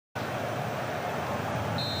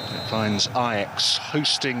finds Ajax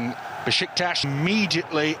hosting Beşiktas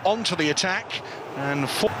immediately onto the attack. And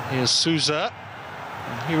here's Souza.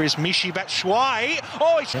 And here is Michy Batshuayi.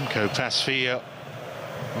 Oh, Remco Pasveer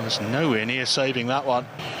was nowhere near saving that one.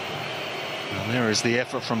 And there is the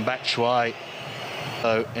effort from Batshuayi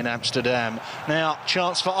in Amsterdam. Now,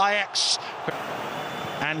 chance for Ajax.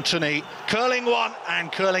 Anthony curling one and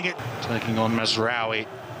curling it. Taking on Mazraoui.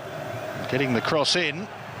 Getting the cross in.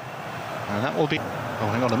 And that will be... Oh,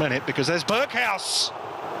 hang on a minute, because there's Berghuis.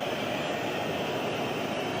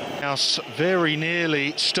 House very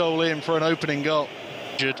nearly stole in for an opening goal.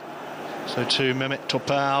 So to Mehmet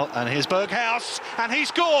Topal, and here's Berghuis, and he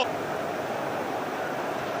scored!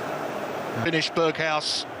 Finish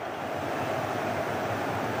Berghuis.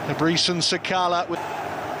 Fabrice Sakala with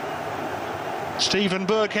Steven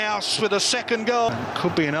Berghuis with a second goal.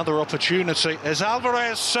 Could be another opportunity. There's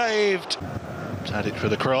Alvarez saved. Had it for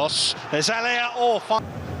the cross. There's Allaire. Oh,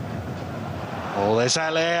 there's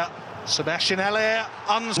Allaire. Sebastian Allaire.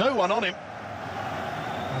 No one on him.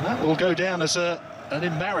 And that will go down as an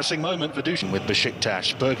embarrassing moment for Dushan with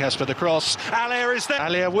Beşiktas. Berghuis for the cross. Allaire is there.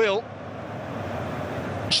 Allaire will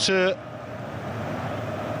to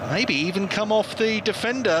maybe even come off the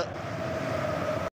defender.